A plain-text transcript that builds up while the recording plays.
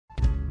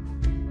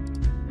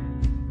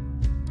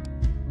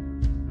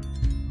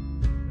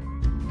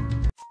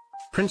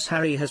Prince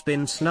Harry has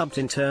been snubbed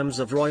in terms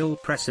of royal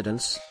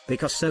precedence,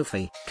 because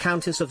Sophie,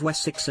 Countess of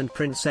Wessex and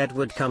Prince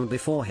Edward come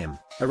before him,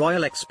 a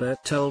royal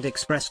expert told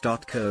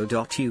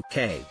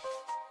Express.co.uk.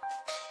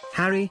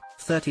 Harry,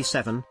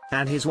 37,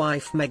 and his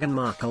wife Meghan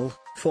Markle,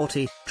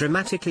 40,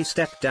 dramatically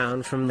stepped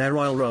down from their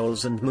royal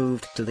roles and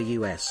moved to the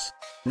US.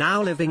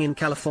 Now living in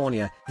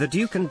California, the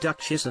Duke and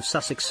Duchess of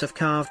Sussex have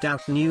carved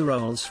out new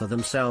roles for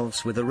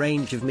themselves with a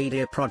range of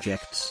media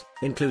projects,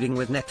 including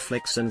with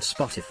Netflix and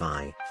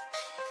Spotify.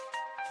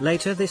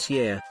 Later this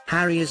year,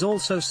 Harry is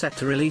also set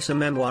to release a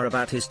memoir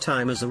about his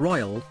time as a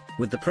royal,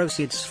 with the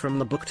proceeds from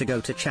the book to go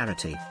to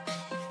charity.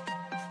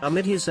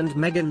 Amid his and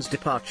Meghan's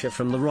departure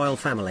from the royal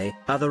family,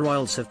 other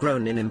royals have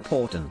grown in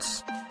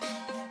importance.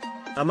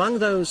 Among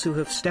those who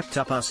have stepped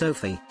up are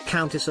Sophie,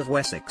 Countess of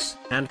Wessex,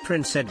 and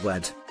Prince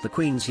Edward, the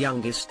Queen's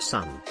youngest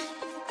son.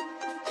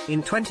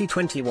 In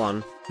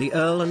 2021, the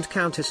Earl and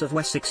Countess of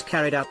Wessex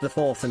carried out the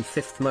fourth and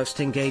fifth most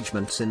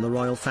engagements in the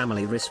royal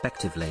family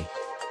respectively.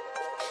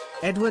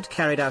 Edward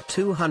carried out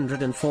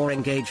 204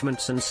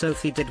 engagements and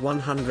Sophie did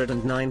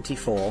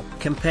 194,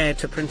 compared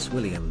to Prince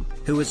William,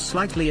 who was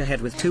slightly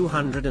ahead with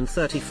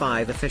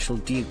 235 official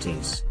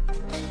duties.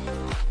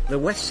 The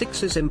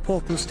Wessexes'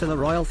 importance to the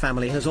royal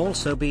family has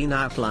also been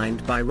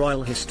outlined by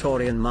royal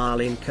historian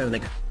Marlene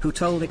Koenig, who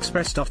told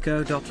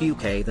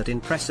Express.co.uk that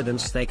in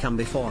precedence they come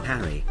before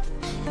Harry.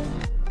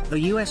 The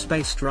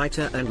US-based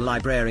writer and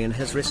librarian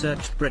has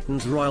researched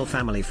Britain's royal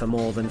family for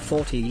more than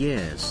 40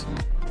 years.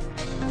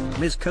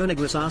 Ms. Koenig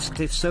was asked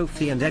if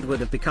Sophie and Edward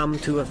have become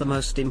two of the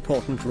most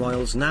important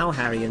royals now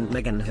Harry and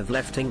Meghan have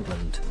left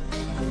England.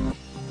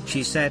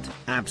 She said,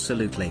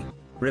 "Absolutely.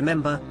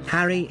 Remember,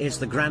 Harry is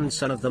the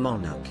grandson of the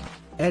monarch.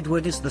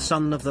 Edward is the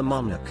son of the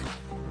monarch.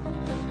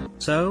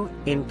 So,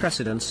 in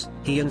precedence,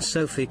 he and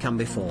Sophie come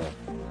before."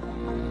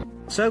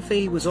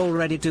 Sophie was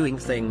already doing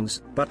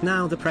things, but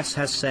now the press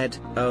has said,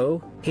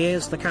 "Oh,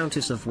 here's the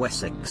Countess of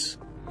Wessex.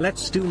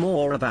 Let's do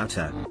more about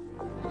her."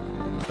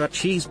 But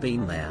she's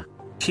been there.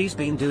 She's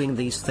been doing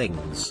these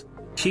things.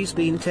 She's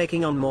been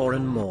taking on more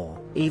and more,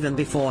 even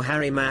before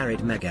Harry married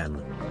Meghan.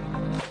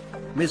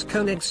 Ms.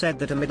 Koenig said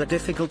that amid a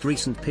difficult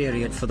recent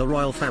period for the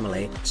royal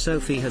family,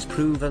 Sophie has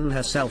proven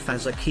herself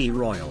as a key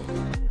royal.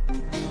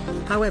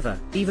 However,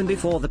 even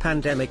before the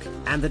pandemic,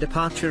 and the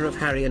departure of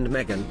Harry and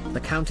Meghan,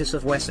 the Countess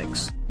of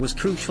Wessex was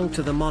crucial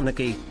to the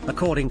monarchy,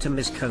 according to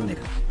Ms. Koenig.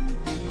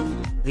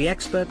 The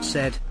expert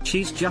said,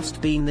 "She's just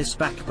been this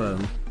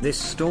backbone, this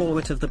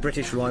stalwart of the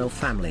British royal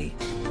family.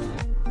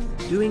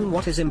 Doing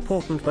what is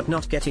important but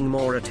not getting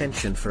more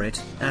attention for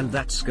it, and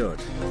that's good."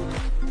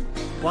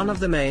 One of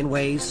the main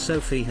ways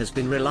Sophie has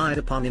been relied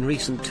upon in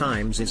recent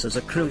times is as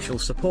a crucial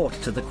support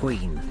to the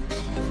Queen.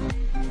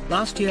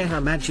 Last year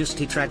Her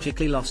Majesty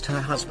tragically lost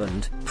her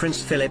husband,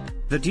 Prince Philip,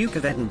 the Duke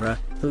of Edinburgh,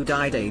 who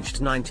died aged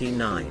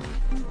 99.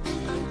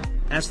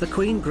 As the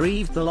Queen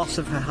grieved the loss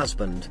of her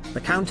husband,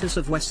 the Countess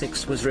of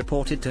Wessex was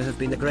reported to have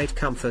been a great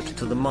comfort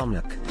to the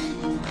monarch.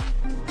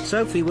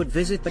 Sophie would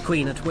visit the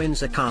Queen at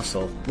Windsor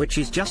Castle, which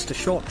is just a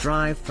short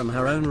drive from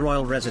her own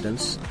royal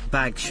residence,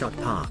 Bagshot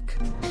Park.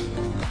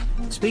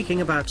 Speaking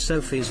about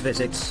Sophie's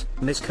visits,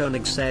 Ms.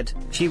 Koenig said,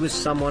 "She was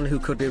someone who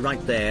could be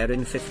right there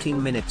in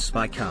 15 minutes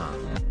by car.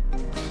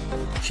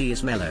 She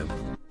is mellow.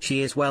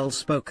 She is well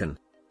spoken.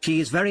 She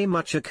is very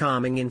much a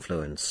calming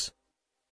influence.